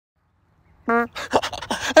Hello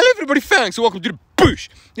everybody, thanks, welcome to the bush.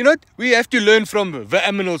 You know what? We have to learn from the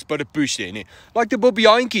animals by the bush there, nee. Like the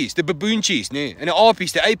bobbejaantjies, the baboonchies, nee, and the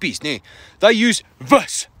apies, the apies, nee. They use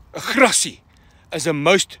this, a grassie, as a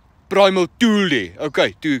most primal tool there,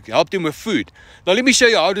 okay, to help them with food. Now let me show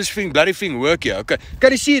you how this bloody thing work here, okay.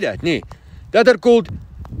 Can you see that, nee? That are called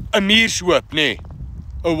a meershoop, nee.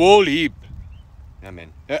 A wall heap. Yeah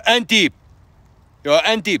man, an ant heap. Ja,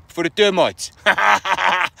 ant heap for the termites.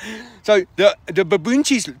 So the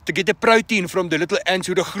baboonchies, to get the protein from the little ants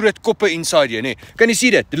with the groot koppe inside here, nee. Can you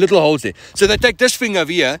see that? The little holes there. So they take this thing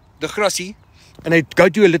over here, the grassie, and they go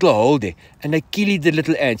to a little hole there, and they kill the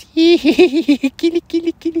little ants. Kill.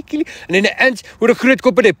 And then the ants with the groot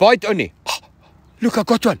koppe, they bite on it. Oh, look, I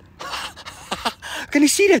got one. Can you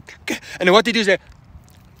see that? And then what they do is they...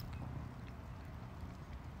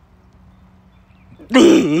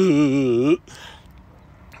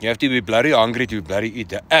 You have to be bloody hungry to bloody eat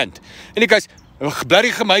the ant. And guys, a bloody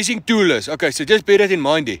amazing tool is. Okay, so just bear that in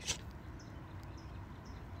mind there.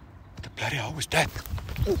 What the bloody hell was that?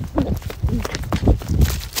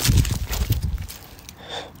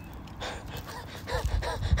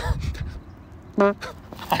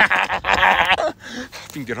 I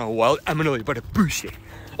think you're a wild animal, but a bush there.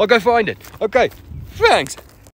 I'll go find it. Okay, thanks.